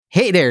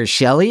Hey there,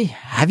 Shelley.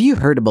 Have you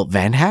heard about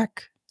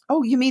VanHack?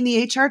 Oh, you mean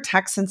the HR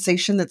tech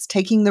sensation that's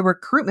taking the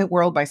recruitment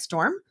world by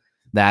storm?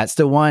 That's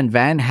the one.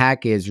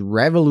 VanHack is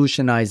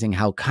revolutionizing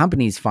how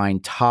companies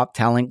find top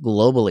talent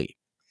globally.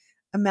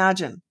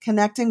 Imagine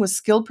connecting with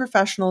skilled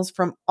professionals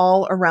from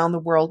all around the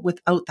world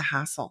without the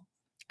hassle.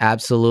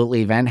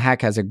 Absolutely.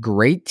 VanHack has a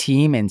great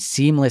team and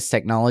seamless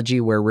technology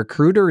where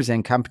recruiters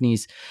and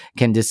companies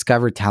can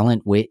discover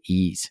talent with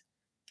ease.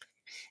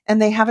 And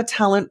they have a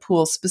talent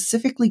pool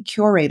specifically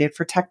curated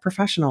for tech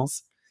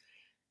professionals.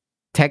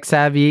 Tech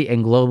savvy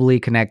and globally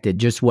connected,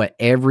 just what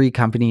every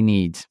company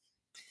needs.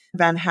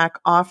 VanHack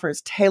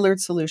offers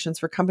tailored solutions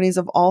for companies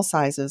of all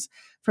sizes,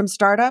 from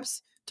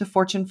startups to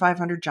Fortune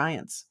 500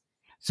 giants.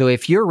 So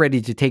if you're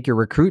ready to take your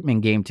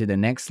recruitment game to the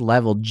next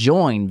level,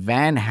 join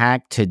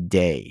VanHack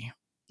today.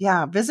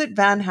 Yeah, visit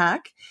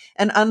VanHack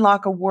and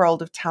unlock a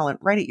world of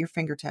talent right at your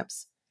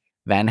fingertips.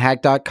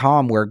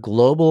 VanHack.com, where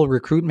global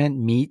recruitment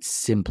meets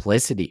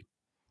simplicity.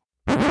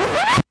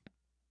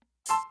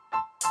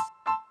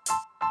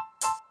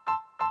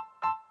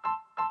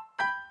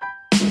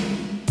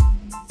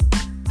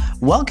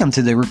 Welcome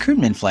to the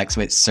Recruitment Flex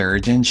with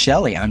Serge and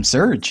Shelley. I'm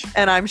Serge.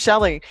 And I'm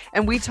Shelley.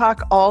 And we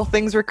talk all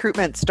things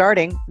recruitment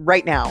starting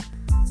right now.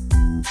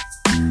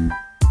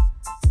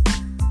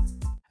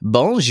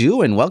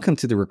 Bonjour and welcome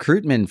to the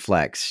Recruitment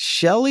Flex.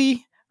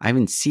 Shelley, I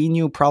haven't seen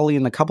you probably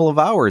in a couple of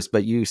hours,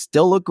 but you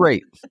still look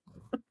great.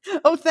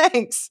 Oh,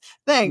 thanks.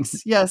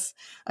 Thanks. Yes,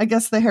 I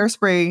guess the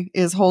hairspray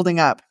is holding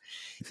up.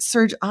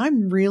 Serge,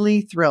 I'm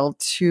really thrilled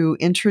to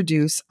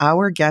introduce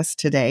our guest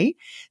today,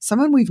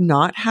 someone we've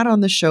not had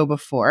on the show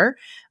before,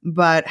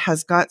 but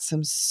has got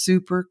some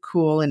super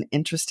cool and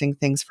interesting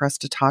things for us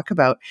to talk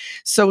about.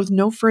 So with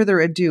no further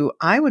ado,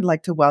 I would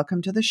like to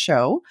welcome to the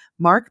show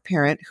Mark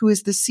Parent, who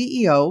is the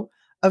CEO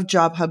of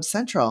Job Hub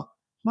Central.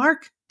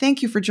 Mark,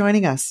 thank you for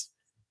joining us.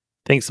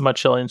 Thanks so much,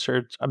 Shelley and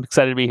Serge. I'm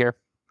excited to be here.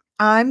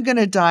 I'm going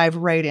to dive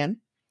right in.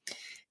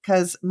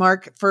 Because,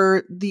 Mark,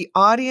 for the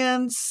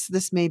audience,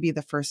 this may be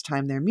the first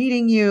time they're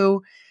meeting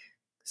you.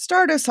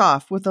 Start us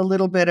off with a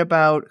little bit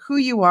about who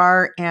you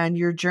are and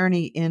your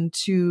journey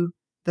into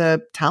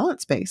the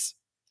talent space.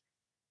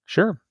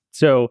 Sure.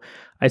 So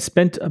I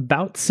spent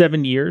about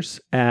 7 years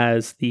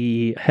as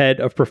the head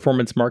of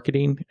performance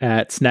marketing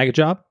at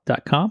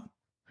Snag-a-job.com.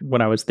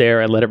 When I was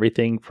there, I led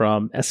everything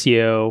from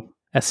SEO,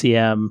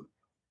 SEM,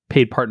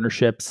 paid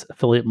partnerships,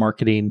 affiliate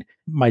marketing.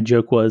 My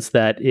joke was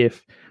that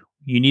if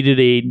you needed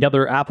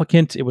another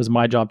applicant, it was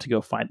my job to go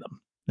find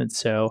them. And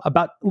so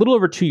about a little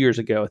over 2 years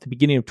ago, at the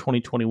beginning of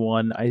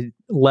 2021, I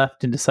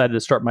left and decided to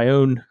start my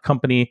own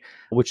company,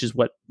 which is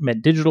what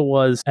Meant Digital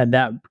was. And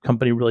that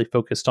company really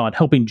focused on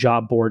helping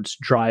job boards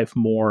drive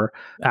more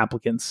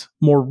applicants.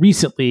 More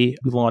recently,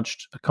 we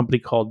launched a company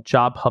called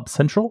Job Hub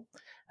Central.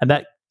 And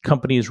that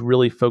company is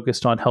really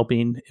focused on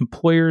helping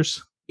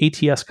employers,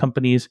 ATS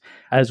companies,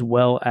 as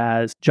well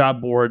as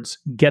job boards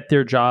get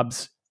their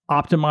jobs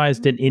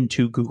optimized and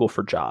into Google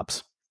for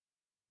Jobs.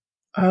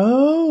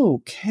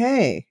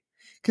 Okay.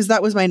 Because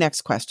that was my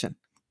next question.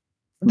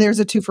 There's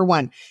a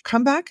 2-for-1.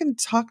 Come back and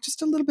talk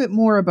just a little bit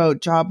more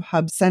about Job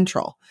Hub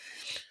Central,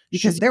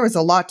 because there was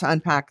a lot to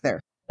unpack there.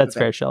 That's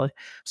fair, Shelley.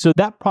 So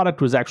that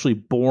product was actually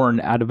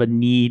born out of a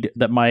need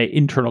that my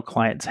internal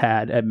clients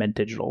had at Meant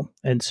Digital.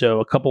 And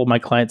so a couple of my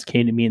clients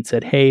came to me and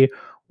said, hey,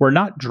 we're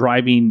not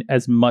driving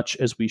as much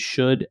as we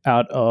should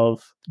out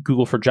of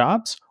Google for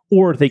Jobs,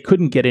 or they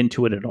couldn't get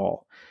into it at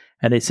all.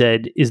 And they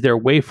said, is there a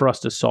way for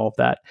us to solve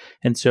that?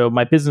 And so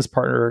my business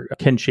partner,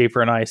 Ken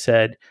Schaefer, and I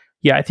said,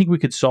 yeah, I think we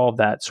could solve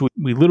that. So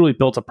we literally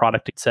built a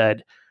product that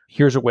said,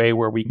 here's a way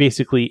where we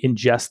basically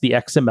ingest the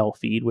XML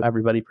feed, what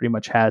everybody pretty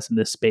much has in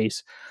this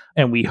space,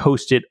 and we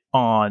host it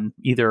on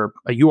either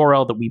a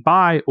URL that we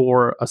buy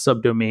or a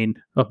subdomain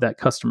of that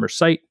customer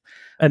site.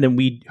 And then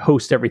we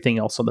host everything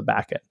else on the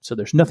back end. So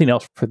there's nothing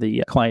else for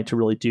the client to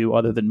really do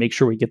other than make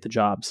sure we get the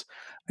jobs.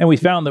 And we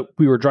found that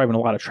we were driving a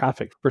lot of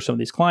traffic for some of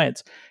these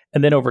clients.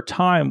 And then over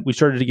time, we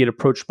started to get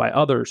approached by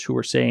others who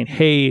were saying,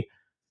 hey,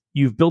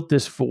 you've built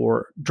this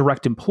for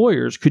direct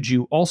employers. Could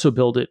you also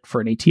build it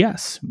for an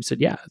ATS? We said,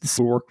 yeah, this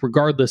will work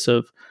regardless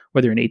of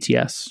whether you're an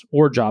ATS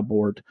or a job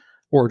board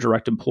or a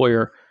direct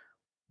employer.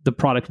 The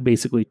product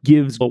basically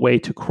gives a way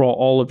to crawl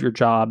all of your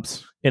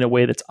jobs in a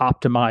way that's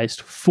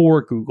optimized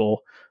for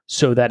Google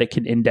so that it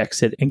can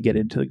index it and get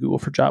into the Google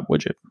for Job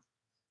widget.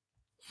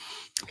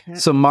 Okay.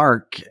 So,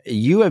 Mark,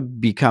 you have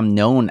become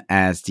known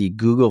as the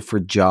Google for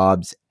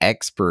Jobs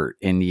expert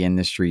in the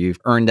industry.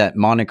 You've earned that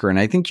moniker, and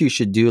I think you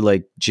should do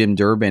like Jim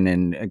Durbin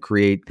and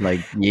create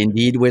like the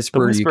Indeed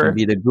Whisperer. You can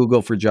be the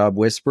Google for Job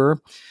Whisperer.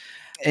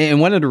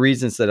 And one of the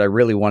reasons that I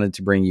really wanted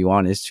to bring you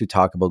on is to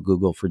talk about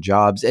Google for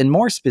Jobs and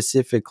more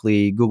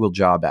specifically Google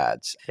Job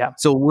Ads. Yeah.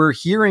 So we're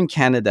here in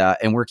Canada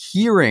and we're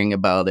hearing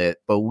about it,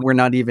 but we're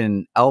not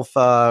even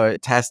alpha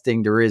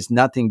testing. There is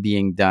nothing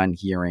being done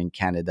here in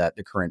Canada at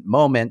the current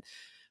moment.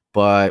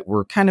 but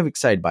we're kind of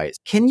excited by it.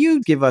 Can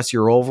you give us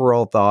your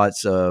overall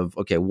thoughts of,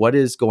 okay, what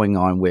is going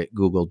on with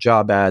Google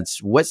Job Ads?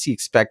 What's the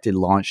expected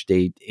launch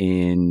date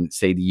in,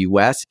 say, the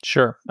US?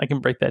 Sure, I can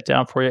break that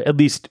down for you, at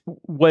least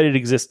what it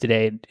exists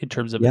today in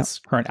terms of its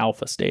current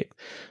alpha state.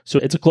 So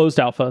it's a closed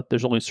alpha.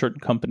 There's only certain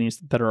companies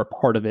that are a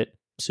part of it.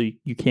 So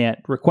you can't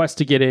request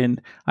to get in.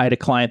 I had a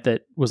client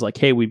that was like,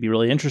 hey, we'd be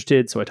really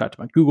interested. So I talked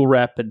to my Google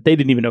rep and they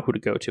didn't even know who to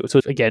go to. So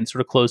again, sort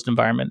of closed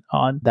environment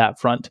on that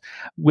front.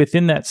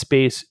 Within that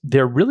space,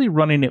 they're really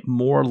running it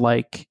more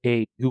like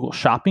a Google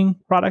shopping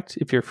product,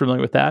 if you're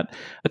familiar with that.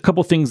 A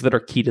couple things that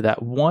are key to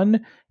that.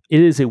 One,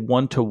 it is a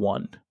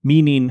one-to-one,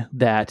 meaning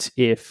that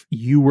if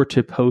you were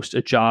to post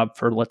a job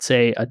for, let's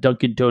say, a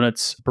Dunkin'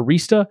 Donuts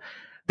barista,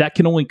 that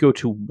can only go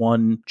to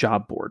one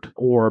job board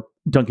or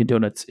Dunkin'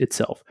 Donuts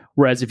itself.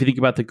 Whereas if you think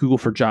about the Google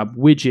for Job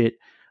widget,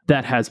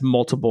 that has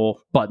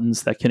multiple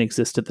buttons that can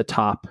exist at the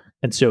top.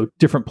 And so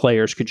different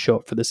players could show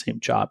up for the same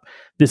job.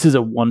 This is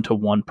a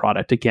one-to-one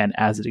product, again,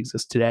 as it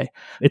exists today.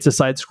 It's a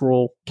side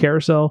scroll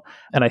carousel.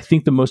 And I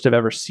think the most I've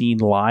ever seen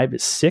live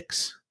is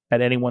 6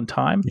 at any one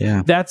time.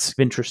 Yeah. That's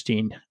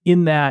interesting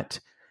in that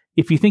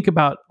if you think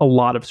about a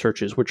lot of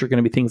searches, which are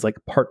going to be things like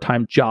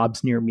part-time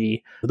jobs near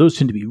me, those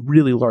tend to be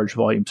really large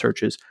volume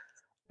searches.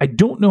 I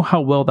don't know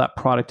how well that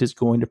product is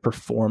going to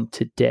perform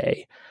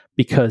today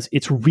because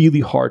it's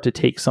really hard to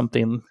take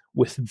something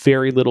with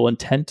very little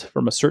intent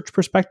from a search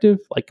perspective,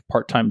 like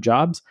part-time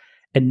jobs,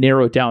 and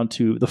narrow it down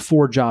to the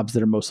 4 jobs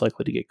that are most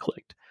likely to get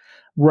clicked.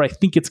 Where I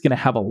think it's going to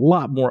have a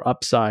lot more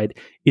upside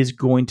is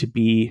going to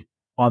be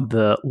on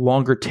the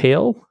longer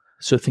tail.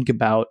 So think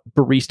about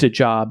barista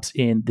jobs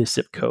in this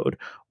zip code,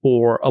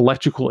 or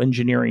electrical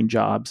engineering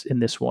jobs in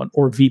this one,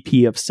 or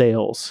VP of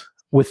sales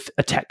with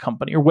a tech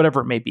company, or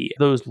whatever it may be.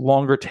 Those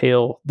longer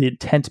tail, the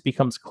intent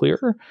becomes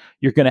clearer.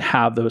 You're going to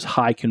have those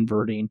high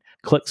converting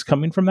clicks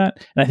coming from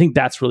that. And I think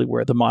that's really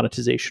where the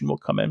monetization will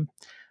come in.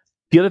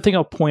 The other thing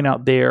I'll point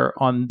out there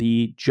on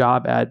the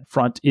job ad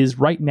front is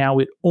right now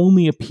it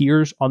only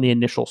appears on the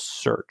initial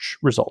search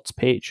results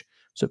page.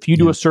 So if you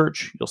do a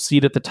search, you'll see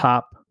it at the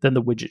top, then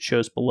the widget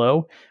shows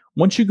below.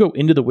 Once you go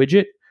into the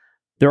widget,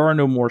 there are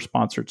no more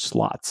sponsored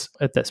slots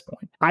at this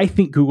point. I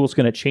think Google's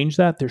going to change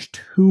that. There's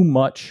too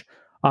much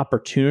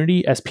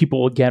opportunity as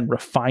people, again,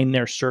 refine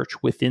their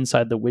search with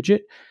inside the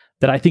widget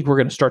that I think we're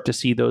going to start to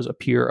see those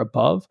appear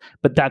above.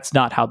 But that's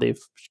not how they've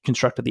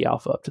constructed the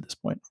alpha up to this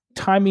point.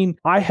 Timing,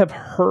 I have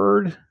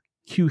heard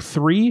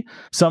Q3.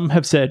 Some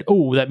have said,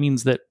 oh, that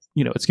means that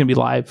it's going to be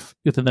live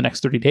within the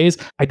next 30 days.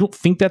 I don't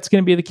think that's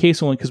going to be the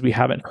case, only because we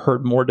haven't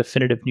heard more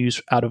definitive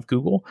news out of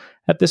Google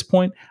at this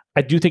point.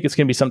 I do think it's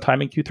going to be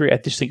sometime in Q3. I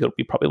just think it'll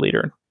be probably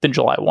later than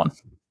July 1.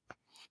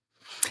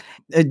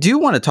 I do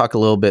want to talk a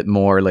little bit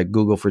more like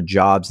Google for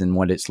Jobs and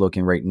what it's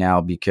looking right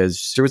now,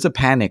 because there was a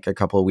panic a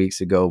couple of weeks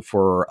ago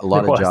for a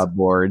lot of job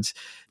boards.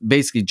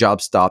 Basically,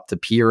 jobs stopped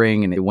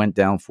appearing and it went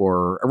down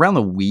for around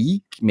a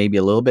week, maybe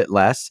a little bit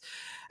less.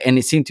 And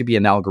it seemed to be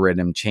an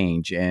algorithm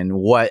change. And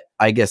what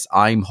I guess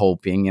I'm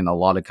hoping, and a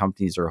lot of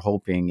companies are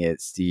hoping,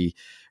 it's the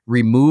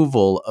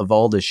removal of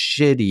all the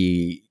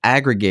shitty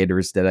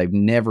aggregators that I've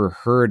never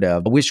heard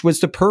of, which was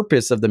the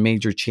purpose of the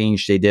major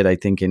change they did, I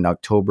think, in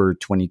October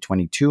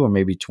 2022 or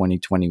maybe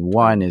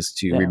 2021, is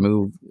to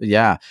remove.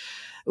 Yeah.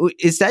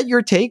 Is that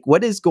your take?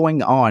 What is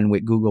going on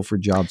with Google for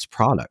Jobs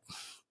product?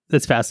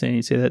 That's fascinating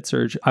you say that,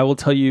 Serge. I will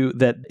tell you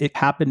that it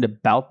happened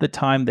about the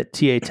time that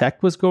TA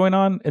Tech was going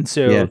on. And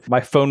so my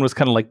phone was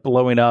kind of like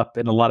blowing up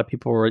and a lot of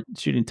people were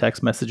shooting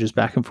text messages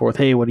back and forth.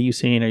 Hey, what are you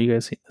seeing? Are you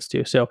guys seeing this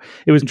too? So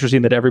it was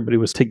interesting that everybody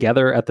was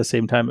together at the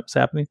same time it was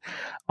happening.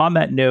 On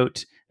that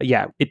note,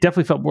 it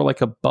definitely felt more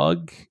like a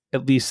bug,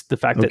 at least the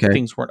fact that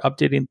things weren't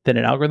updating than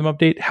an algorithm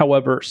update.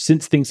 However,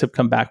 since things have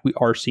come back, we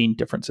are seeing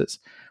differences.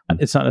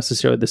 It's not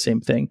necessarily the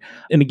same thing.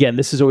 And again,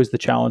 this is always the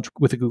challenge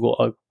with a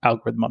Google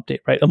algorithm update,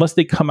 right? Unless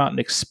they come out and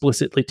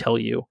explicitly tell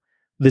you,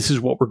 this is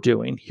what we're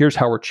doing, here's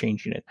how we're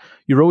changing it.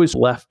 You're always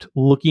left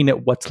looking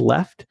at what's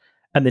left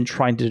and then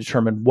trying to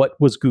determine what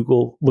was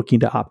Google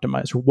looking to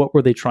optimize or what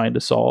were they trying to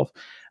solve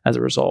as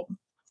a result.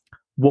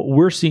 What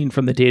we're seeing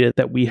from the data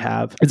that we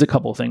have is a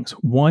couple of things.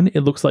 One,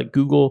 it looks like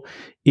Google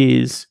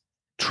is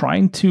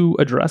trying to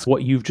address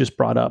what you've just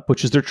brought up,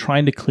 which is they're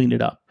trying to clean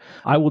it up.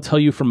 I will tell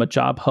you from a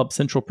Job Hub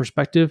Central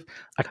perspective,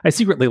 I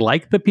secretly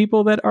like the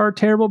people that are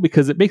terrible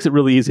because it makes it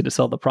really easy to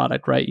sell the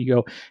product, right? You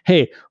go,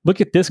 hey, look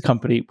at this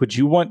company. Would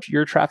you want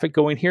your traffic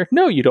going here?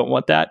 No, you don't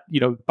want that.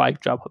 Buy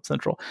Job Hub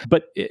Central.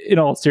 But in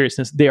all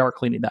seriousness, they are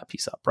cleaning that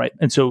piece up, right?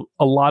 And so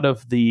a lot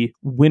of the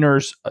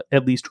winners,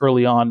 at least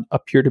early on,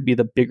 appear to be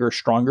the bigger,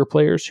 stronger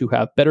players who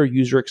have better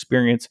user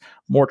experience,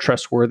 more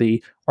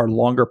trustworthy, are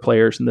longer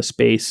players in the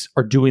space,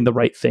 are doing the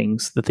right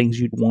things, the things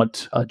you'd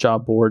want a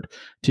job board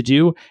to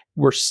do.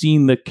 We're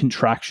seeing the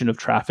contraction of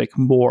traffic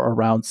more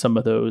around some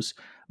of those,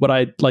 what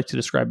I'd like to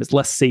describe as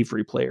less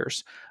savory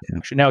players.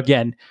 Now,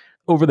 again,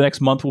 over the next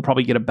month, we'll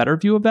probably get a better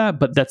view of that,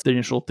 but that's the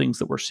initial things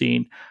that we're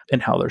seeing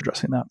and how they're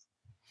addressing that.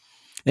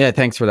 Yeah,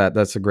 thanks for that.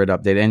 That's a great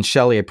update. And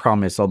Shelly, I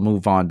promise I'll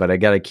move on, but I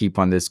got to keep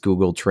on this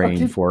Google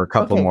train for a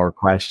couple more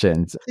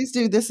questions. Please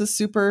do. This is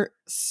super,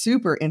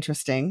 super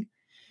interesting.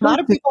 A lot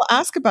of people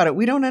ask about it.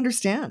 We don't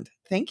understand.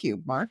 Thank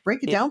you, Mark.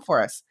 Break it down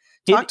for us.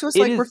 Talk to us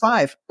like we're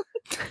 5.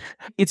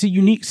 It's a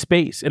unique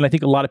space. And I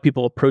think a lot of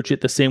people approach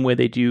it the same way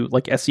they do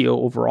like SEO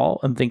overall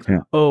and think,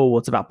 oh, well,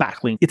 it's about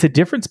backlink. It's a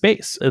different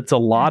space. It's a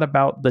lot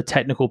about the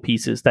technical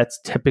pieces. That's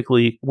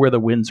typically where the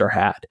wins are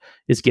had,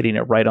 is getting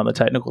it right on the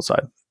technical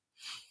side.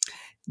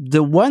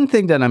 The one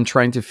thing that I'm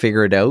trying to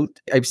figure it out,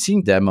 I've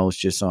seen demos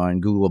just on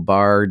Google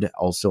Bard,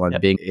 also on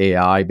Bing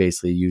AI,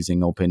 basically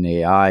using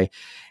OpenAI,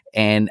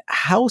 and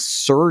how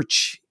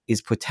search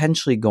is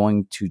potentially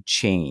going to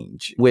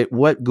change. With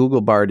what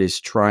Google Bard is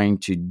trying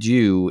to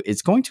do,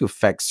 it's going to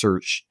affect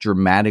search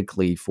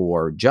dramatically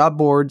for job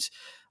boards,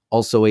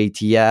 also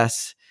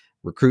ATS,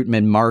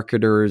 recruitment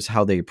marketers,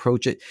 how they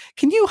approach it.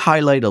 Can you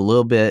highlight a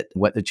little bit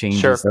what the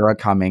changes that are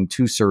coming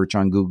to search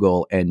on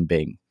Google and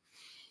Bing?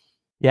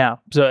 Yeah,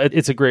 so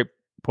it's a great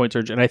point,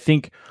 Serge. And I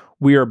think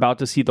we are about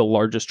to see the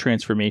largest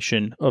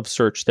transformation of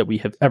search that we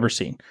have ever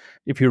seen.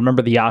 If you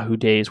remember the Yahoo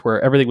days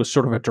where everything was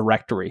sort of a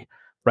directory,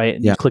 right?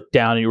 And you click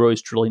down and you're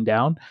always drilling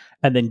down.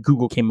 And then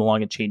Google came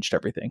along and changed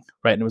everything,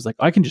 right? And it was like,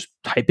 I can just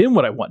type in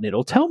what I want and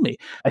it'll tell me.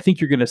 I think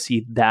you're going to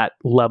see that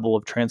level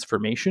of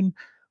transformation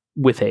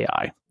with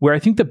AI. Where I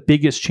think the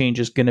biggest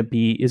change is going to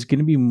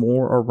be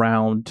more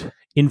around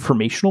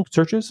informational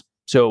searches.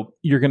 So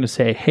you're going to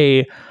say,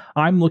 hey,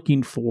 I'm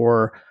looking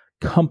for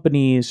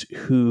companies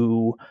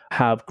who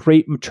have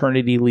great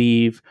maternity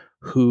leave,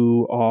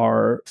 who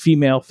are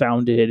female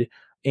founded,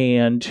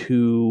 and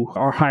who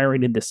are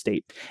hiring in this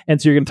state.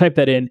 And so you're going to type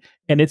that in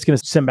and it's going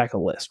to send back a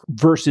list.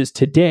 Versus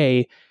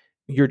today,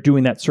 you're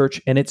doing that search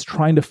and it's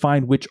trying to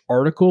find which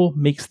article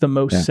makes the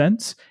most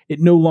sense. It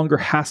no longer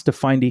has to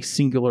find a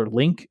singular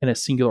link in a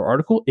singular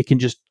article. It can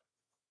just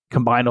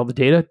combine all the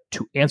data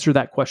to answer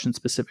that question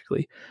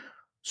specifically.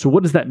 So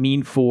what does that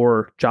mean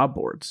for job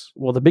boards?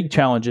 Well, the big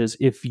challenge is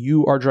if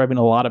you are driving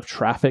a lot of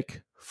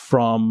traffic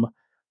from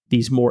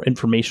these more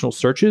informational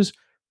searches,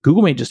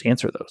 Google may just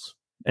answer those.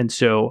 And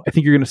so I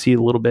think you're going to see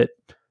a little bit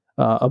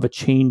of a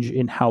change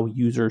in how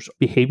users'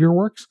 behavior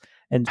works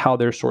and how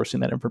they're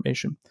sourcing that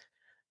information.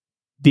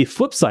 The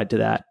flip side to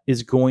that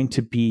is going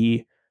to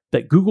be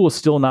that Google is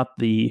still not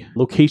the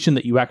location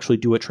that you actually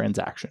do a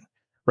transaction.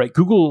 Right?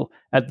 Google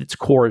at its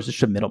core is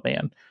just a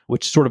middleman,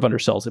 which sort of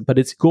undersells it. But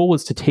its goal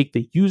is to take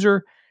the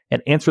user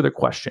and answer their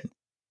question.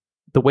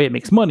 The way it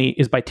makes money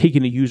is by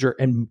taking a user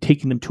and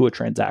taking them to a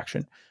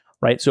transaction,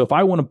 right? So if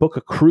I want to book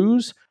a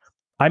cruise,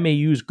 I may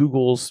use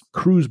Google's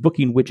cruise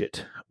booking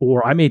widget,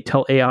 or I may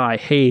tell AI,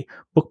 hey,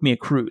 book me a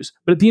cruise.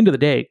 But at the end of the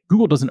day,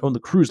 Google doesn't own the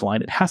cruise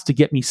line. It has to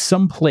get me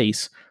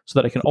someplace so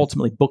that I can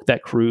ultimately book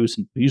that cruise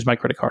and use my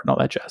credit card and all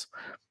that jazz.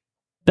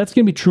 That's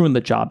going to be true in the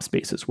job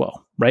space as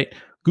well, right?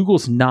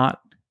 Google's not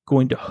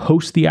going to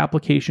host the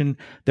application.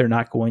 They're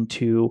not going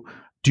to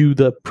do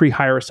the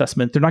pre-hire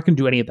assessment. They're not going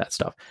to do any of that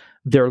stuff.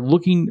 They're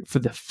looking for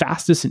the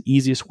fastest and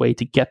easiest way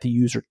to get the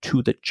user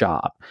to the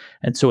job.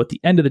 And so at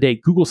the end of the day,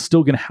 Google's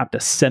still going to have to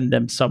send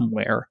them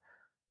somewhere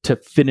to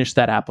finish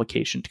that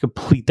application, to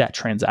complete that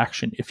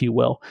transaction, if you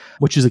will,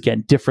 which is,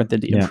 again, different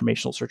than the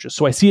informational searches.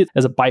 So I see it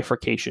as a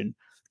bifurcation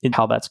in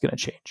how that's going to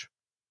change.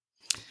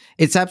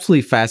 It's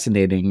absolutely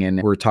fascinating.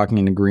 And we're talking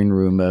in the green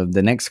room of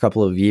the next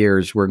couple of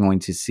years, we're going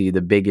to see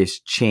the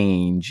biggest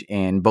change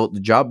in both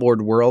the job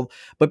board world,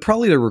 but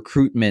probably the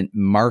recruitment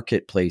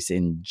marketplace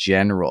in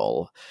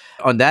general.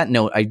 On that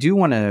note, I do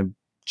want to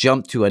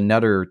jump to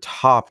another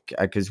topic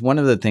because one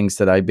of the things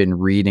that I've been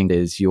reading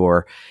is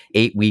your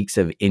 8 weeks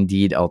of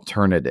Indeed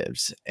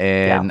alternatives.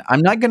 And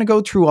I'm not going to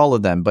go through all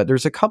of them, but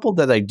there's a couple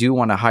that I do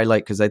want to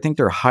highlight because I think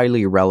they're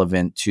highly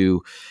relevant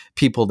to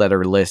people that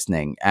are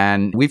listening.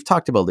 And we've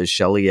talked about this,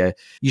 Shelley.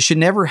 You should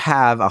never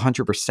have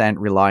 100%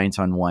 reliance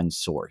on one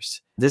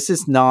source. This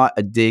is not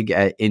a dig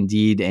at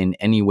Indeed in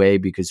any way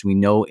because we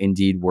know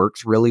Indeed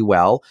works really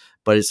well,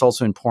 but it's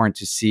also important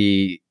to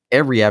see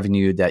every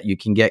avenue that you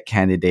can get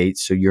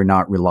candidates so you're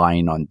not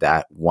relying on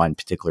that one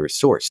particular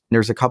source.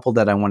 There's a couple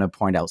that I want to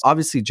point out.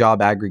 Obviously,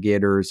 job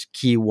aggregators,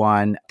 key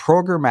one,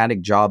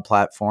 programmatic job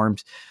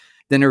platforms.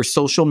 Then there's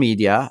social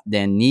media,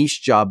 then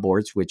niche job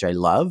boards, which I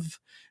love,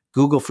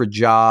 Google for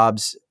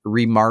Jobs,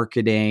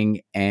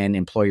 remarketing, and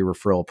employee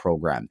referral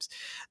programs.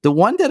 The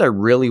one that I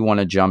really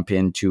want to jump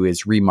into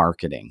is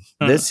remarketing.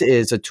 This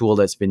is a tool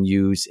that's been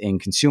used in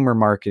consumer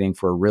marketing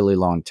for a really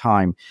long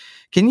time.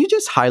 Can you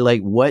just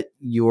highlight what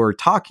you're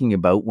talking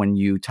about when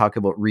you talk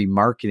about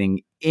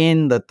remarketing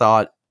in the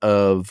thought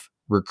of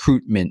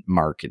recruitment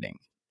marketing?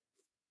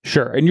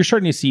 Sure. And you're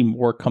starting to see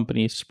more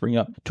companies spring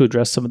up to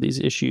address some of these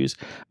issues,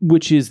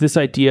 which is this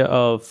idea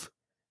of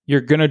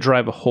you're going to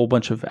drive a whole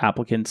bunch of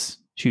applicants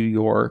to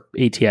your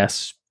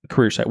ATS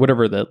career site,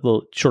 whatever the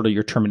sort of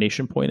your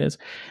termination point is.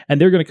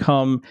 And they're going to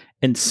come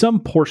and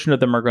some portion of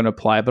them are going to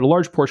apply, but a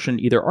large portion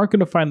either aren't going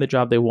to find the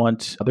job they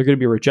want. They're going to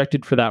be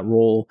rejected for that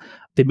role.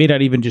 They may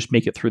not even just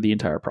make it through the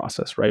entire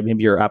process, right?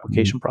 Maybe your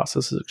application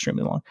process is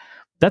extremely long.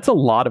 That's a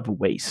lot of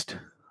waste,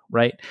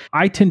 right?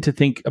 I tend to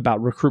think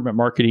about recruitment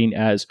marketing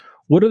as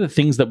what are the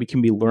things that we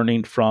can be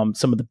learning from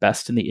some of the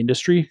best in the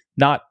industry,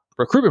 not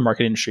recruitment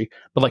marketing industry,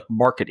 but like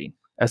marketing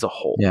as a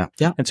whole. Yeah.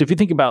 Yeah. And so if you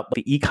think about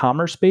the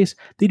e-commerce space,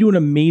 they do an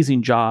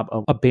amazing job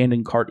of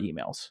abandoned cart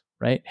emails,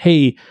 right?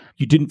 Hey,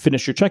 you didn't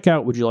finish your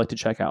checkout. Would you like to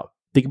check out?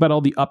 Think about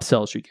all the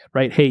upsells you get,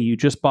 right? Hey, you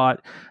just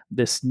bought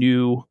this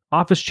new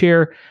office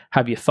chair.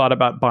 Have you thought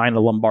about buying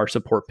a lumbar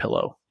support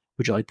pillow?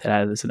 Would you like to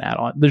add as an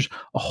add-on? There's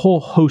a whole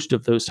host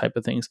of those type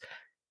of things.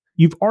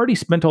 You've already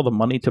spent all the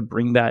money to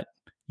bring that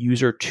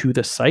user to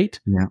the site.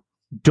 Yeah.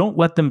 Don't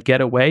let them get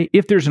away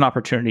if there's an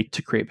opportunity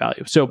to create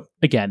value. So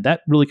again,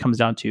 that really comes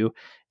down to,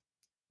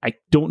 I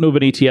don't know of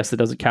an ATS that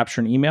doesn't capture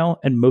an email,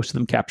 and most of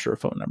them capture a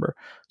phone number.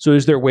 So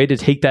is there a way to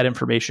take that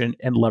information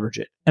and leverage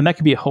it? And that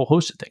could be a whole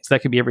host of things.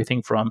 That could be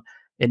everything from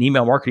an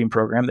email marketing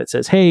program that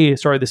says, hey,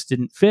 sorry, this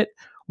didn't fit.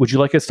 Would you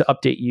like us to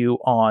update you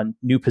on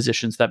new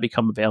positions that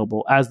become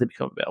available as they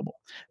become available?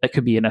 That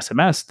could be an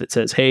SMS that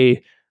says,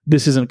 hey,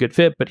 this isn't a good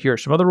fit, but here are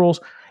some other roles.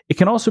 It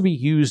can also be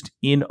used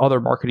in other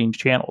marketing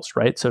channels,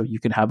 right? So you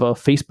can have a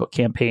Facebook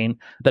campaign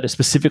that is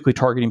specifically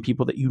targeting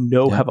people that you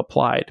know have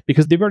applied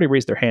because they've already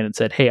raised their hand and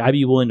said, hey, I'd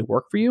be willing to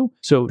work for you.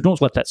 So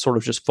don't let that sort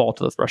of just fall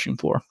to the threshing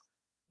floor.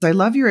 I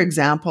love your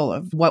example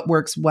of what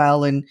works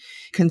well in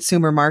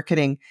consumer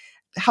marketing.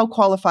 How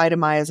qualified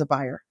am I as a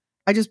buyer?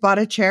 I just bought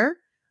a chair.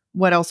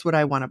 What else would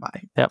I want to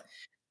buy? Yep.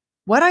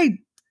 What I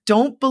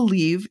don't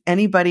believe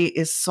anybody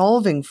is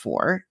solving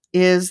for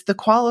is the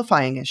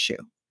qualifying issue.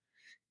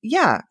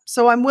 Yeah,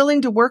 so I'm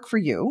willing to work for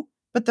you,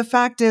 but the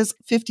fact is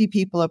 50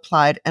 people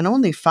applied and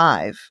only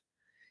 5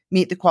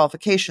 meet the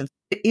qualifications.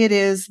 It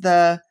is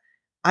I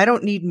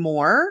don't need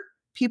more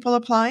people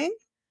applying.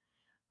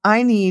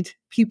 I need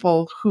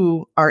people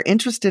who are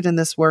interested in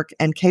this work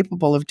and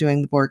capable of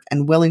doing the work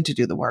and willing to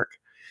do the work.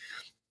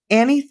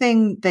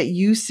 Anything that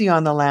you see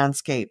on the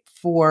landscape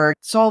for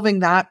solving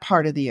that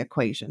part of the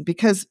equation,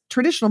 because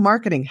traditional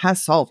marketing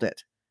has solved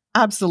it.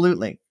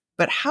 Absolutely.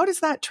 But how does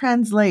that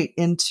translate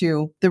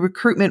into the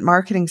recruitment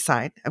marketing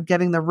side of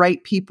getting the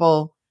right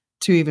people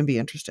to even be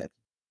interested?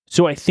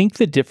 So I think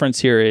the difference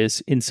here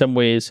is, in some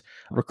ways,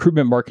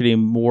 recruitment marketing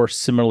more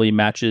similarly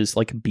matches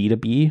like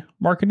B2B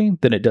marketing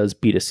than it does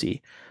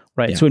B2C,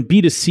 right? Yeah. So in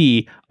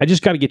B2C, I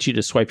just got to get you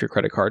to swipe your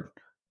credit card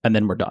and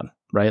then we're done,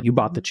 right? You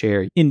bought the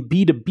chair. In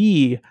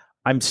B2B,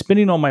 I'm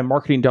spending all my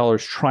marketing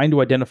dollars trying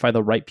to identify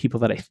the right people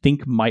that I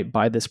think might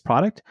buy this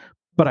product,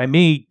 but I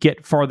may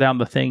get far down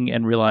the thing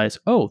and realize,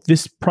 oh,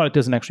 this product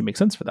doesn't actually make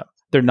sense for them.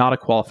 They're not a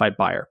qualified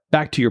buyer.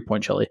 Back to your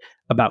point, Shelley,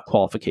 about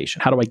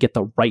qualification. How do I get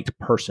the right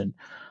person?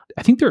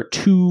 I think there are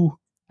 2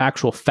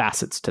 actual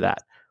facets to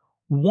that.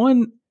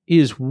 One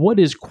is, what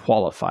is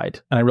qualified?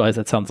 And I realize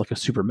that sounds like a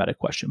super meta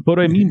question, but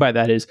what I mean by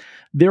that is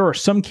there are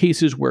some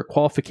cases where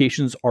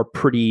qualifications are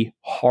pretty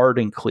hard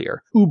and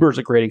clear. Uber is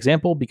a great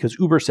example because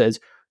Uber says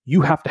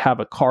you have to have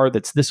a car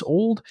that's this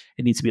old.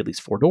 It needs to be at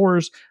least 4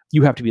 doors.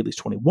 You have to be at least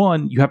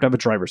 21. You have to have a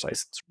driver's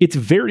license. It's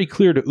very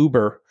clear to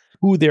Uber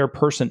who their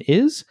person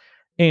is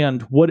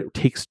and what it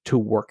takes to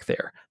work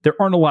there. There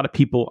aren't a lot of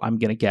people, I'm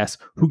going to guess,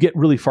 who get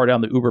really far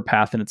down the Uber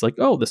path and it's like,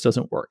 oh, this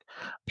doesn't work.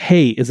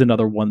 Pay is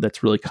another one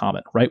that's really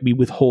common, right? We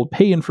withhold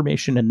pay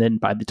information, and then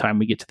by the time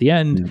we get to the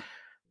end,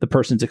 the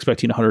person's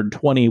expecting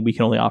 120, we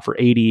can only offer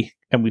 80,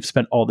 and we've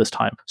spent all this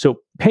time.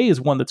 So pay is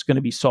one that's going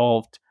to be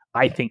solved,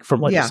 I think,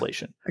 from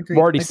legislation. Agreed,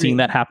 We're already seeing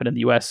that happen in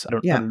the US. I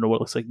don't know what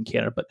it looks like in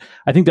Canada, but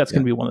I think that's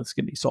going to be one that's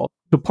going to be solved.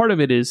 So part of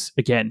it is,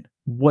 again,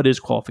 what is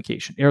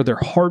qualification? Are there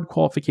hard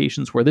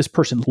qualifications where this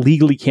person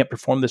legally can't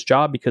perform this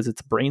job because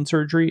it's brain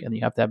surgery and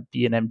you have to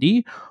be an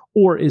MD?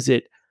 Or is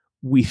it,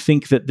 we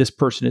think that this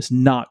person is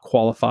not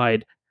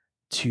qualified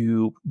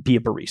to be a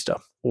barista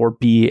or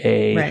be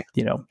a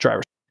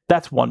driver?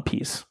 That's one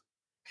piece.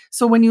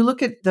 So when you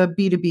look at the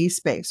B2B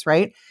space,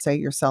 right? Say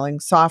you're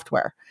selling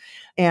software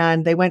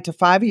and they went to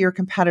 5 of your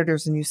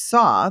competitors and you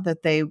saw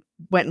that they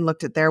went and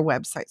looked at their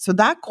website. So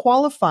that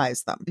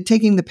qualifies them.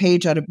 Taking the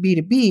page out of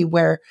B2B,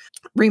 where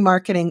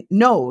remarketing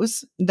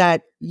knows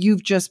that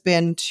you've just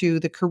been to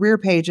the career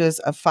pages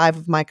of 5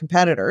 of my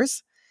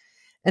competitors,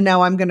 and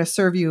now I'm going to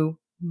serve you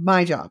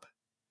my job.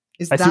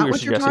 Is that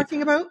what you're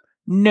talking about?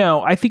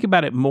 No, I think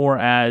about it more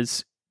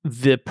as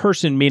the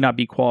person may not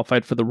be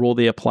qualified for the role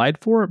they applied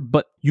for,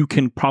 but you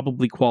can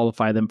probably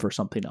qualify them for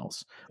something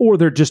else. Or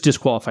they're just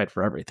disqualified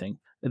for everything.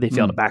 They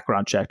failed a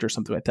background check or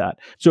something like that.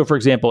 So for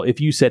example,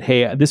 if you said,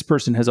 hey, this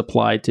person has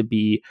applied to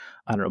be,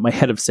 I don't know, my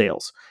head of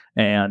sales,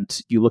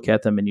 and you look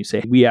at them and you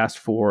say, we asked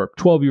for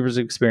 12 years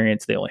of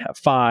experience, they only have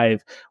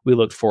 5. We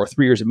looked for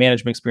 3 years of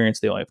management experience,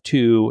 they only have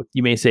 2.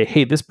 You may say,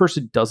 hey, this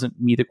person doesn't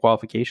meet the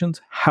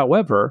qualifications.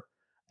 However,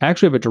 I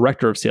actually have a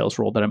director of sales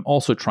role that I'm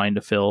also trying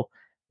to fill,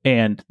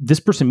 and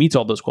this person meets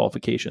all those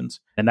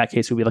qualifications. In that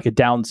case, it would be like a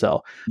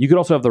downsell. You could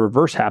also have the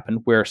reverse happen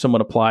where someone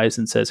applies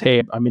and says,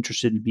 hey, I'm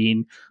interested in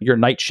being your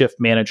night shift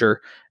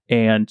manager.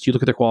 And you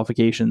look at their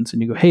qualifications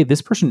and you go, hey,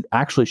 this person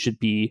actually should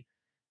be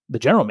the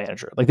general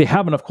manager. Like, they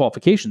have enough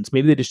qualifications.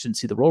 Maybe they just didn't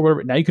see the role or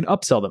whatever. Now you can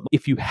upsell them.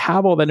 If you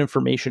have all that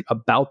information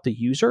about the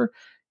user,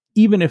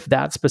 even if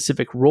that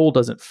specific role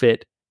doesn't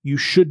fit, you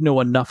should know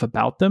enough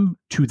about them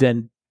to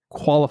then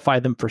qualify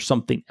them for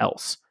something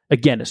else.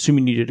 Again,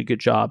 assuming you did a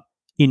good job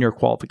in your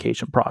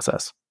qualification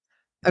process.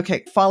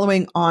 Okay,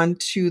 following on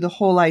to the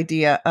whole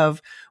idea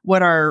of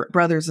what our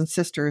brothers and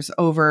sisters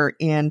over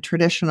in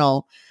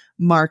traditional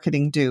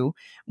marketing do,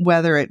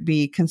 whether it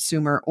be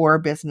consumer or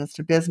business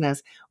to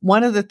business,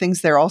 one of the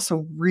things they're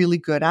also really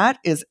good at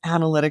is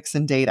analytics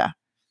and data.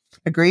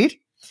 Agreed?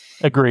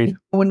 Agreed.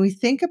 When we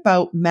think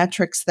about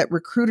metrics that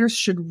recruiters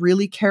should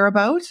really care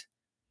about,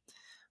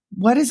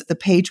 what is the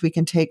page we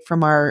can take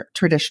from our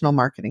traditional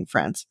marketing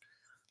friends?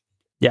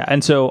 Yeah.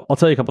 And so I'll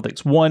tell you a couple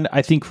things. One,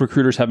 I think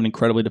recruiters have an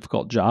incredibly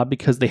difficult job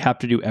because they have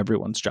to do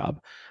everyone's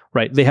job,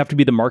 right? They have to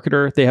be the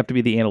marketer. They have to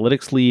be the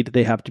analytics lead.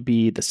 They have to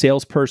be the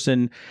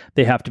salesperson.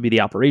 They have to be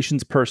the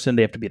operations person.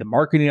 They have to be the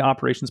marketing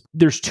operations.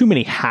 There's too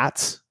many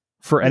hats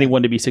for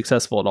anyone to be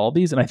successful at all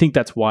these. And I think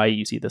that's why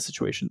you see the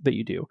situation that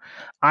you do.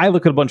 I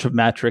look at a bunch of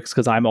metrics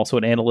because I'm also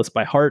an analyst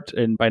by heart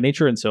and by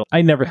nature. And so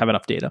I never have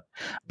enough data.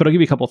 But I'll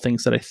give you a couple of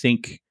things that I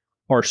think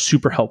are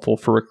super helpful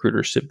for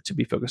recruiters to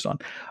be focused on.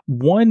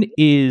 One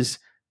is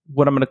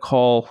what I'm going to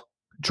call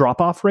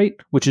drop-off rate,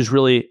 which is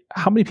really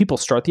how many people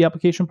start the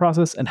application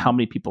process and how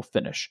many people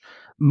finish.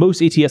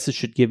 Most ATSs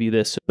should give you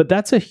this, but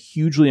that's a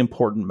hugely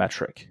important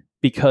metric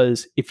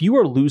because if you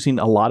are losing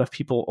a lot of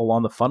people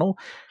along the funnel,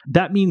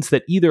 that means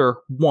that either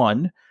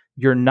one,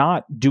 you're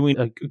not doing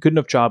a good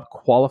enough job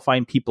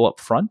qualifying people up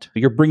front.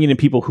 You're bringing in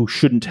people who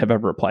shouldn't have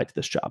ever applied to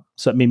this job.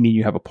 So that may mean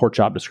you have a poor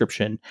job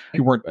description.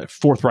 You weren't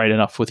forthright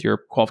enough with your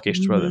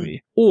qualifications, whether it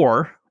be.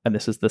 Or, and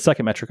this is the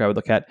second metric I would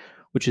look at,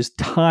 which is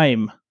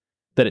time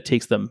that it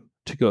takes them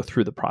to go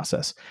through the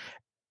process.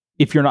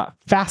 If you're not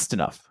fast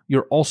enough,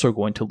 you're also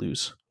going to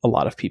lose a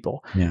lot of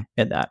people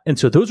in that. And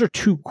so those are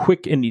two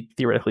quick and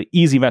theoretically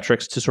easy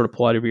metrics to sort of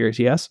pull out of your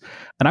ATS.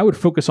 And I would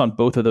focus on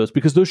both of those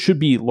because those should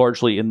be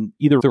largely in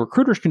either the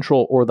recruiter's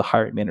control or the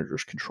hiring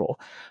manager's control.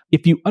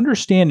 If you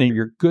understand and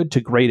you're good to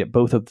great at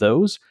both of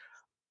those,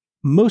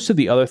 most of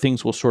the other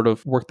things will sort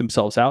of work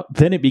themselves out.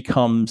 Then it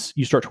becomes,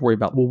 you start to worry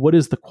about, well, what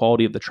is the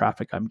quality of the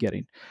traffic I'm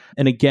getting?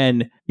 And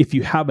again, if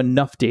you have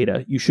enough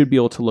data, you should be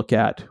able to look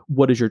at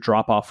what is your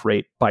drop-off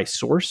rate by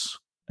source.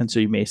 And so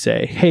you may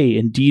say, hey,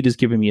 Indeed is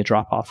giving me a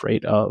drop-off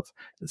rate of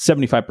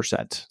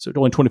 75%. So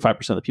only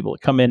 25% of the people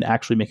that come in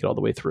actually make it all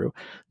the way through.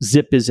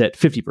 Zip is at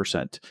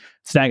 50%.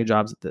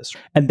 Snag-a-job's at this.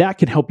 And that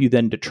can help you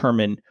then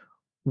determine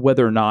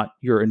whether or not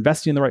you're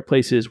investing in the right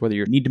places, whether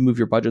you need to move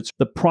your budgets.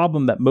 The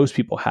problem that most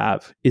people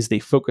have is they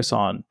focus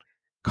on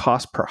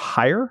cost per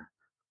hire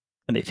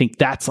and they think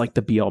that's like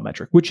the be all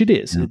metric, which it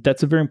is. Yeah.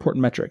 That's a very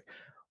important metric.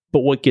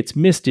 But what gets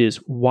missed is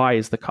why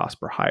is the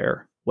cost per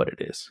hire what it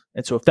is?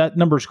 And so if that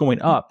number is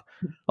going up,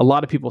 a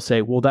lot of people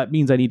say, well, that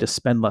means I need to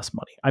spend less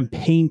money. I'm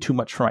paying too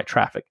much for my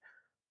traffic.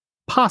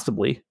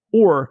 Possibly.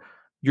 Or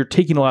you're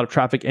taking a lot of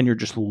traffic and you're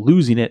just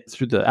losing it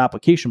through the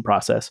application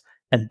process.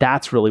 And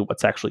that's really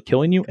what's actually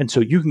killing you. And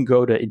so you can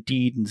go to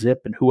Indeed and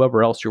Zip and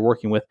whoever else you're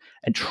working with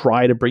and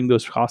try to bring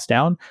those costs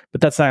down. But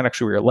that's not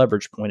actually where your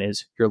leverage point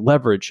is. Your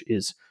leverage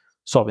is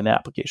solving the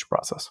application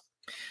process.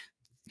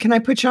 Can I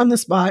put you on the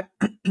spot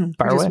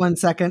for just 1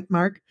 second,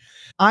 Mark?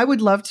 I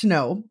would love to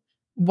know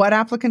what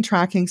applicant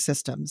tracking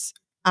systems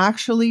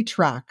actually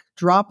track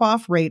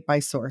drop-off rate by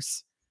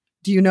source.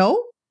 Do you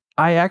know?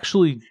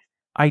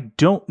 I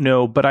don't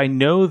know, but I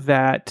know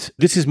that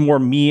this is more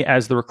me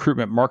as the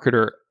recruitment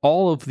marketer.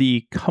 All of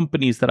the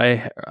companies that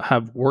I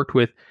have worked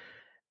with,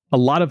 a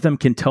lot of them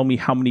can tell me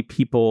how many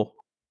people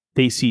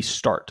they see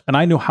start. And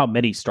I know how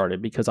many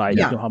started because I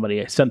know how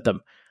many I sent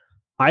them.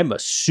 I'm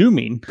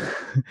assuming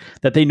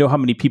that they know how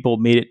many people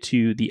made it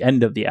to the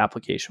end of the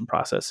application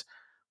process.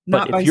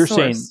 Not but by if you're source.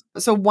 saying,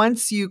 so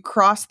once you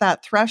cross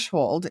that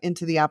threshold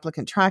into the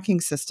applicant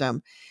tracking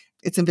system,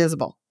 it's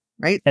invisible,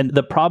 right? And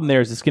the problem there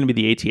is it's going to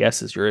be the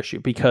ATS is your issue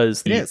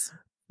because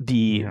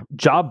the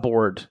job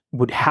board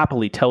would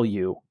happily tell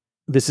you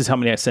this is how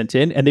many I sent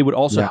in, and they would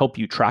also help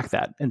you track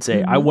that and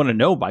say, I want to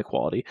know by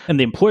quality. And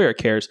the employer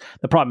cares.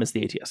 The problem is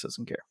the ATS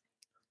doesn't care.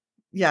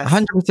 Yes.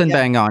 100%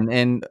 bang on.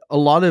 And a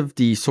lot of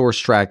the source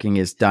tracking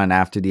is done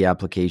after the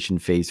application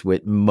phase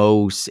with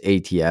most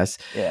ATS.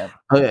 Yeah.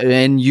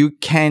 And you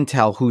can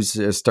tell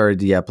who's started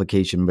the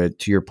application. But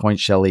to your point,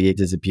 Shelley, it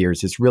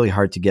disappears. It's really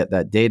hard to get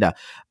that data.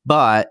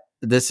 But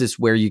this is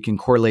where you can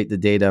correlate the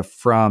data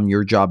from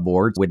your job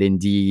board with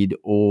Indeed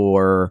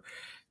or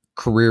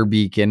Career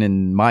Beacon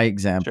in my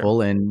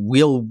example. And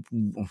we'll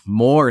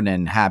more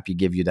than happy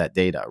give you that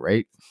data,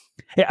 right?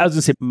 Yeah, I was going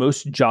to say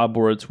most job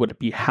boards would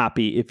be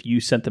happy if you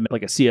sent them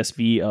like a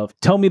CSV of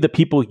tell me the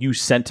people you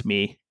sent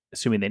me,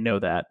 assuming they know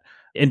that,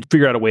 and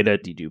figure out a way to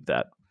dedupe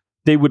that.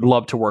 They would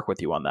love to work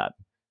with you on that.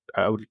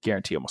 I would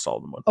guarantee almost all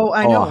of them would. Oh,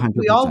 I know. 100%.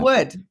 We all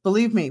would.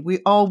 Believe me, we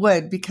all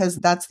would because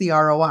that's the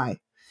ROI.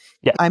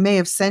 Yeah. I may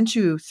have sent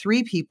you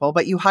 3 people,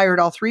 but you hired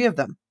all 3 of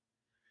them.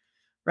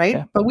 Right?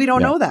 Yeah. But we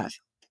don't know that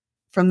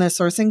from the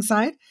sourcing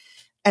side.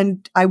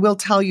 And I will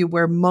tell you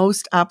where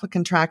most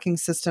applicant tracking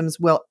systems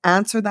will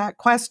answer that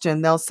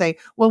question. They'll say,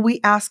 well, we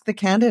asked the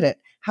candidate,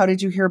 how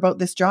did you hear about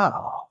this job?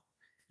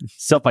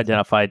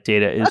 Self-identified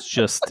data is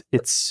just,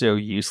 it's so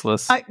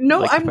useless. I'm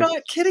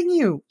not kidding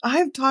you.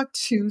 I've talked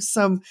to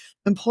some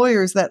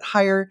employers that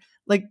hire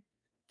like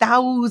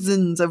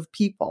thousands of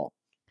people.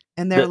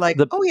 And they're like,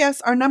 The oh,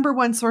 yes, our number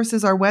one source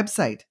is our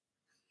website.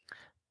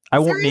 I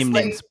won't name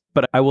Seriously? names,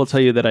 but I will tell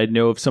you that I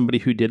know of somebody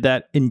who did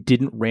that and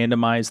didn't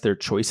randomize their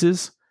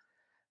choices.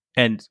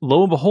 And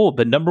lo and behold,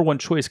 the number one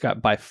choice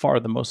got by far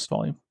the most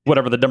volume.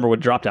 Whatever the number one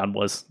drop down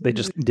was, they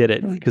just did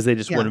it because they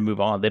just want to move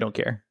on. They don't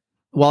care.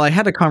 Well, I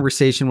had a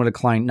conversation with a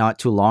client not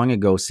too long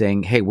ago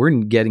saying, hey, we're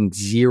getting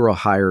 0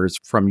 hires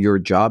from your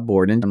job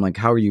board. And I'm like,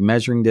 how are you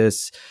measuring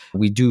this?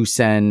 We do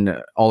send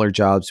all our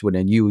jobs with a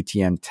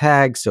UTM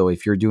tag. So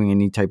if you're doing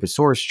any type of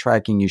source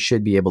tracking, you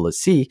should be able to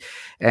see.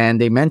 And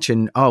they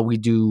mentioned, oh, we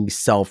do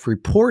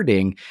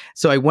self-reporting.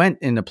 So I went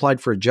and applied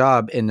for a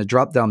job in the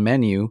drop-down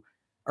menu.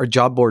 Our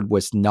job board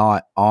was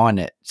not on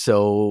it.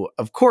 So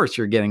of course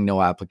you're getting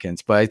no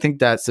applicants, but I think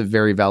that's a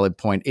very valid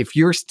point. If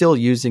you're still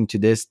using to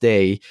this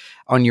day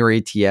on your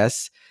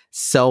ATS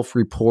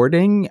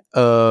self-reporting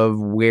of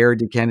where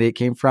the candidate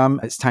came from,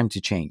 it's time to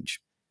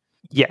change.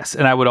 Yes.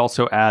 And I would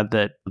also add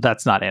that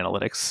that's not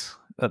analytics.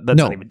 That's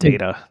not even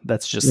data.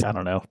 That's just, I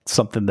don't know,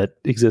 something that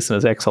exists in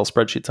an Excel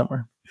spreadsheet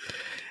somewhere.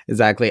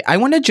 Exactly. I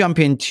want to jump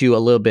into a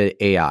little bit of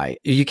AI.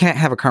 You can't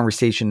have a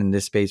conversation in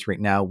this space right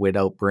now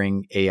without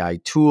bringing AI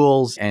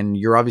tools. And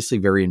you're obviously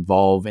very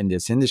involved in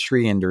this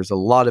industry and there's a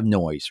lot of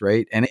noise,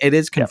 right? And it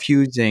is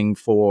confusing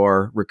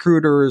for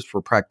recruiters,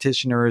 for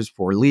practitioners,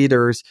 for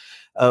leaders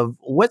of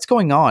what's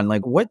going on.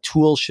 Like, what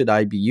tools should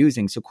I be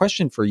using? So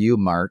question for you,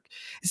 Mark,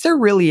 is there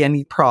really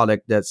any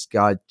product that's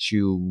got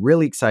you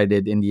really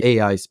excited in the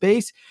AI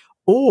space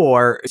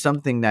or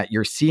something that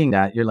you're seeing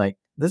that you're like,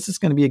 this is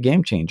going to be a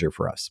game changer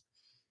for us?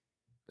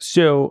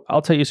 So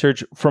I'll tell you,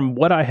 Serge, from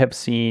what I have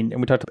seen,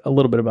 and we talked a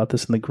little bit about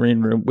this in the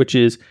green room, which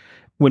is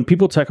when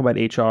people talk about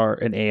HR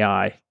and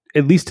AI,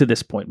 at least to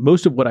this point,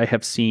 most of what I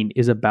have seen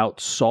is about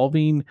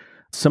solving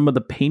some of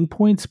the pain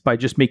points by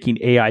just making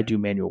AI do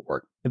manual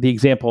work. The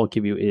example I'll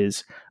give you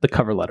is the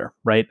cover letter,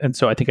 right? And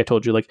so I think I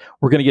told you, like,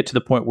 we're going to get to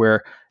the point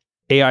where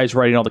AI is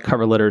writing all the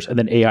cover letters and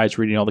then AI is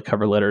reading all the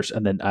cover letters.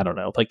 And then I don't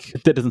know, like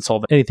that doesn't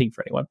solve anything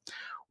for anyone.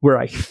 Where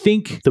I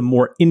think the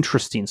more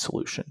interesting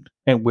solution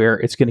and where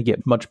it's going to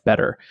get much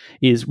better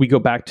is we go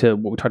back to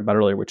what we talked about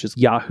earlier, which is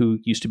Yahoo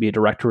used to be a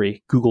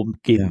directory. Google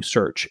gave you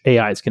search.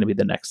 AI is going to be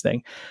the next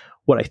thing.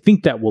 What I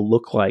think that will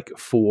look like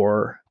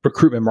for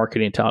recruitment,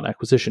 marketing, and talent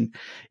acquisition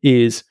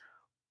is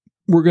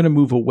we're going to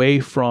move away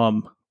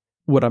from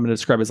what I'm going to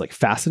describe as like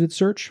faceted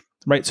search.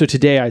 Right. So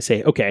today I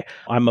say, okay,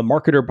 I'm a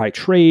marketer by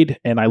trade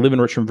and I live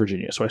in Richmond,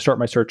 Virginia. So I start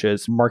my search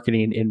as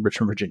marketing in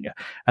Richmond, Virginia.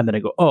 And then I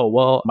go, oh,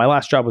 well, my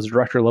last job was a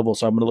director level.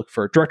 So I'm going to look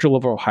for a director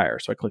level hire.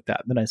 So I click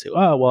that. And then I say,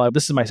 oh, well,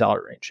 this is my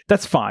salary range.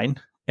 That's fine.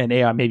 And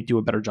AI may do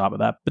a better job of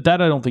that. But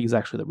that I don't think is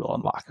actually the real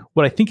unlock.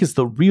 What I think is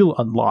the real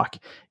unlock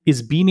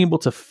is being able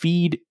to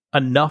feed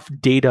enough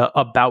data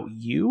about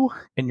you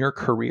and your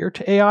career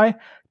to AI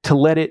to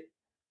let it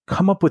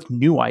come up with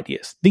new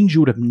ideas, things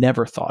you would have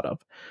never thought of.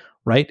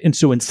 Right. And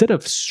so instead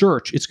of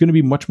search, it's going to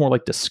be much more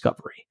like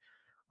discovery.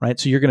 Right.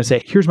 So you're going to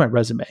say, here's my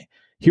resume.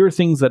 Here are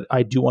things that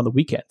I do on the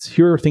weekends.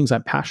 Here are things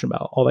I'm passionate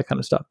about, all that kind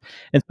of stuff.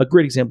 And a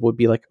great example would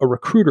be like a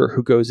recruiter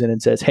who goes in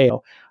and says, hey,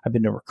 I've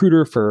been a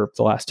recruiter for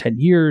the last 10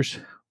 years.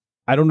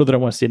 I don't know that I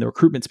want to stay in the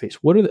recruitment space.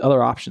 What are the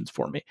other options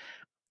for me?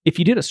 If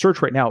you did a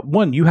search right now,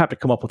 one, you have to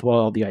come up with what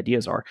all the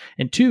ideas are.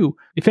 And two,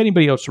 if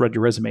anybody else read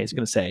your resume is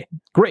going to say,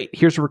 great,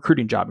 here's a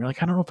recruiting job. And you're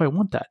like, I don't know if I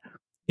want that.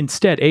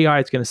 Instead, AI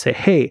is going to say,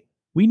 hey,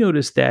 we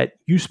noticed that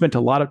you spent a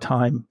lot of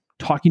time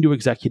talking to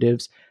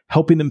executives,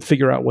 helping them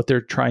figure out what they're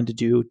trying to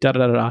do,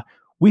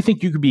 We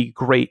think you could be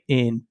great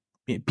in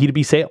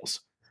B2B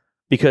sales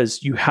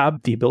because you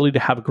have the ability to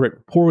have a great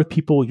rapport with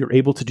people. You're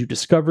able to do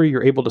discovery.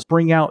 You're able to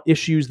bring out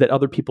issues that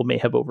other people may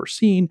have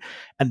overseen.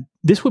 And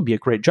this would be a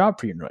great job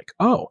for you. And you're like,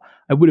 oh,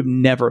 I would have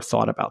never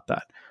thought about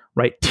that.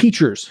 Right?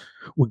 Teachers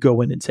would go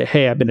in and say,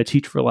 hey, I've been a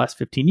teacher for the last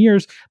 15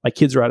 years. My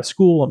kids are out of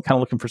school. I'm kind of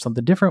looking for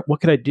something different. What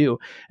could I do?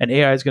 And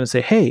AI is going to say,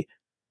 hey,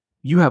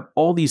 you have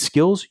all these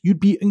skills.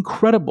 You'd be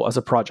incredible as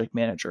a project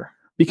manager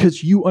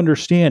because you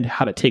understand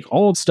how to take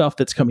all the stuff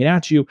that's coming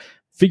at you,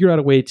 figure out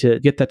a way to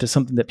get that to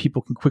something that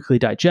people can quickly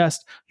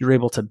digest. You're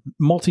able to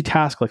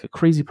multitask like a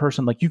crazy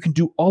person. Like you can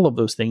do all of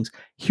those things.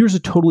 Here's a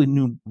totally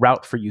new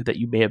route for you that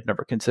you may have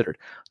never considered.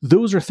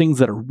 Those are things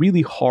that are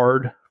really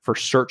hard for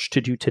search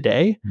to do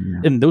today.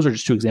 Yeah. And those are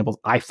just two examples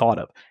I thought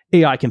of.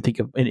 AI can think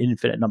of an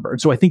infinite number. And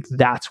so I think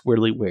that's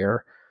really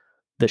where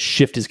the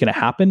shift is going to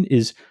happen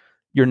is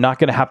you're not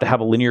going to have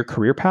a linear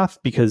career path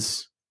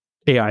because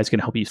AI is going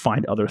to help you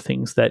find other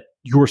things that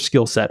your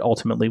skill set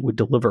ultimately would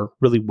deliver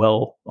really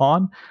well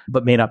on,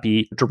 but may not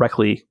be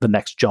directly the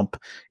next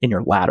jump in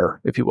your ladder,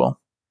 if you will.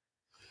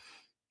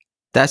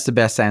 That's the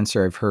best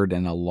answer I've heard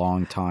in a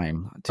long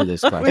time to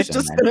this question. I was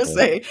just going to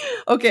say,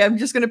 okay, I'm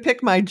just going to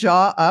pick my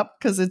jaw up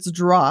because it's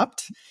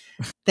dropped.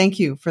 Thank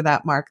you for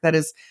that, Mark. That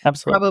is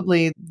Absolutely.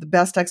 Probably the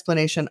best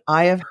explanation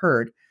I have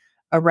heard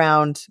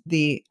around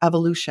the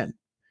evolution.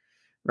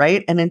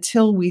 Right. And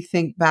until we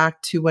think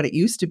back to what it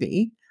used to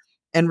be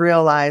and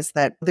realize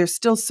that there's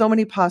still so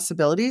many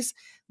possibilities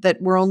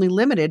that we're only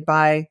limited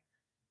by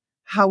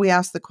how we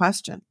ask the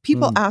question.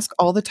 People ask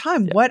all the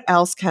time, what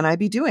else can I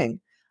be doing?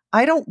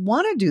 I don't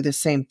want to do the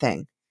same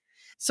thing.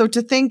 So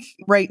to think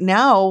right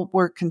now,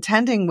 we're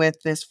contending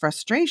with this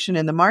frustration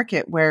in the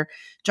market where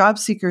job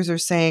seekers are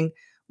saying,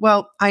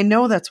 well, I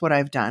know that's what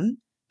I've done,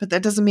 but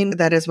that doesn't mean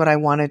that is what I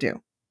want to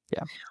do.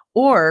 Yeah.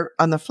 Or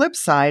on the flip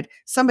side,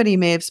 somebody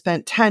may have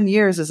spent 10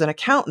 years as an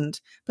accountant,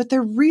 but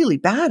they're really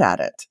bad at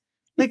it.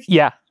 Like,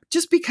 yeah,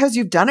 just because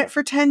you've done it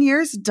for 10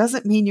 years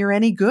doesn't mean you're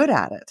any good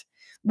at it.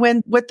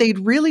 When what they'd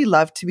really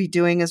love to be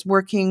doing is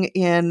working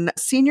in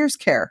seniors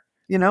care.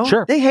 You know,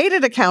 Sure. They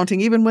hated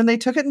accounting even when they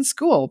took it in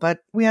school, but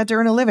we had to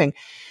earn a living.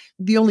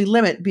 The only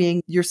limit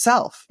being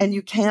yourself. And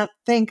you can't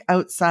think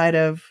outside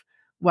of,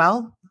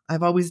 well,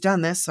 I've always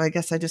done this, so I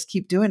guess I just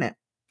keep doing it.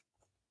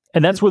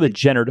 And that's where the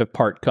generative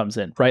part comes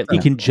in, right?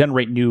 It can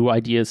generate new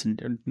ideas,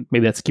 and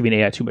maybe that's giving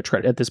AI too much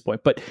credit at this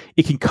point, but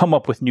it can come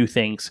up with new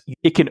things.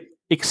 It can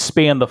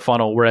expand the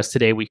funnel, whereas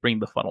today we bring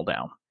the funnel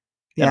down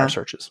in our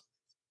searches.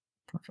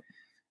 Perfect.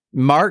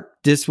 Mark,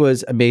 this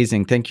was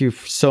amazing. Thank you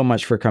so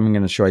much for coming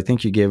on the show. I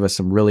think you gave us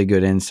some really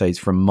good insights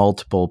from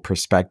multiple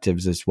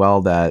perspectives as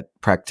well that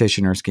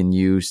practitioners can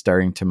use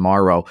starting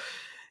tomorrow.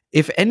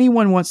 If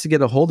anyone wants to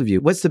get a hold of you,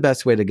 what's the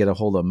best way to get a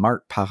hold of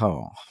Mark Parent?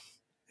 I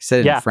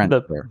said it in French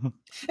there.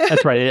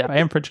 That's right. I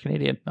am French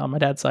Canadian on my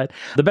dad's side.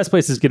 The best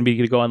place is going to be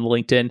to go on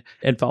LinkedIn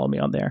and follow me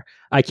on there.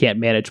 I can't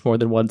manage more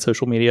than one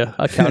social media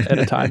account at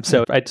a time,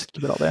 so I just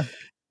keep it all there.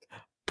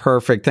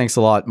 Perfect. Thanks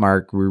a lot,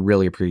 Mark. We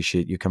really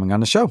appreciate you coming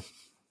on the show.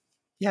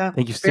 Yeah.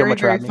 Thank you so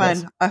much for having me. Very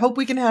fun. I hope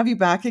we can have you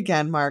back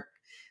again, Mark.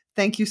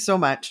 Thank you so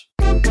much.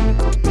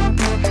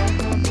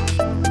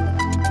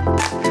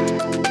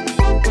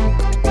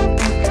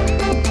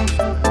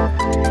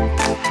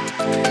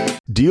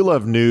 Do you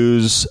love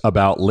news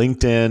about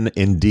LinkedIn,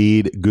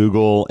 Indeed,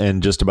 Google,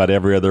 and just about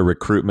every other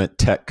recruitment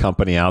tech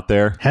company out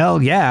there?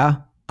 Hell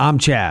yeah. I'm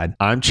Chad.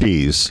 I'm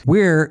Cheese.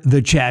 We're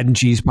the Chad and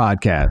Cheese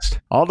Podcast.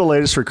 All the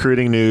latest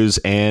recruiting news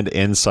and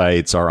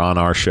insights are on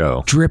our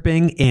show.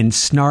 Dripping in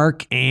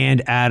snark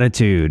and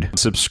attitude.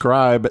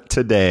 Subscribe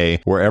today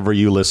wherever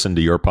you listen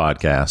to your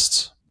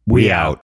podcasts. We out.